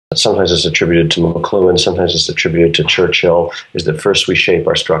sometimes it's attributed to McLuhan, sometimes it's attributed to Churchill, is that first we shape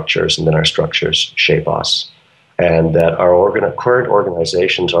our structures and then our structures shape us. And that our current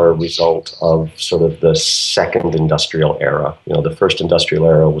organizations are a result of sort of the second industrial era. You know, the first industrial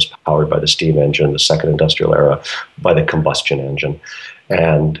era was powered by the steam engine, the second industrial era by the combustion engine,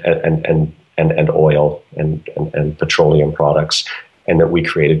 and oil and petroleum products. And that we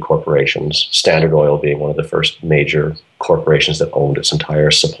created corporations, Standard Oil being one of the first major corporations that owned its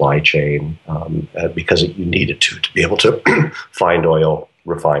entire supply chain because you needed to be able to find oil,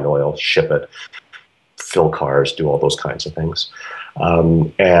 refine oil, ship it, fill cars, do all those kinds of things.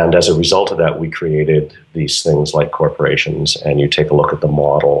 And as a result of that, we created these things like corporations. And you take a look at the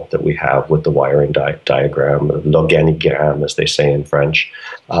model that we have with the wiring diagram, l'organigramme, as they say in French,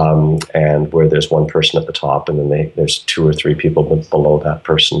 and where there's one person at the top, and then there's two or three people below that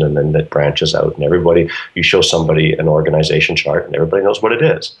person, and then it branches out. And everybody, you show somebody an organization chart, and everybody knows what it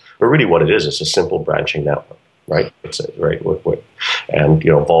is. But really, what it is a simple branching network. Right, and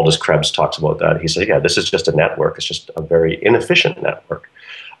you know, Valdez Krebs talks about that. He said, "Yeah, this is just a network. It's just a very inefficient network."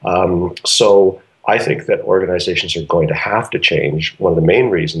 So I think that organizations are going to have to change. One of the main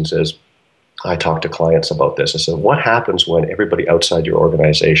reasons is I talk to clients about this. I said, "What happens when everybody outside your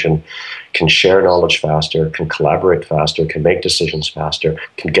organization can share knowledge faster, can collaborate faster, can make decisions faster,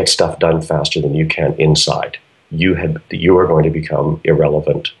 can get stuff done faster than you can inside? You are going to become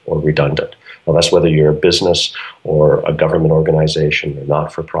irrelevant or redundant." Well, that's whether you're a business or a government organization or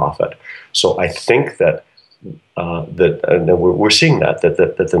not-for-profit. So I think that we're seeing that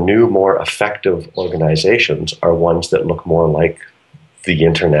the new, more effective organizations are ones that look more like the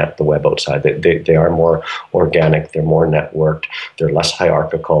internet, the web outside. They are more organic. They're more networked. They're less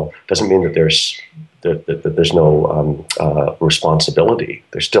hierarchical. Doesn't mean that there's no responsibility.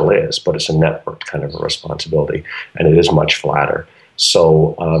 There still is, but it's a networked kind of a responsibility, and it is much flatter.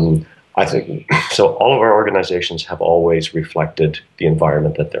 So I think so. All of our organizations have always reflected the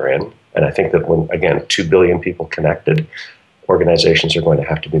environment that they're in, and I think that when, again, 2 billion people connected, organizations are going to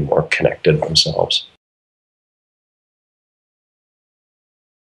have to be more connected themselves.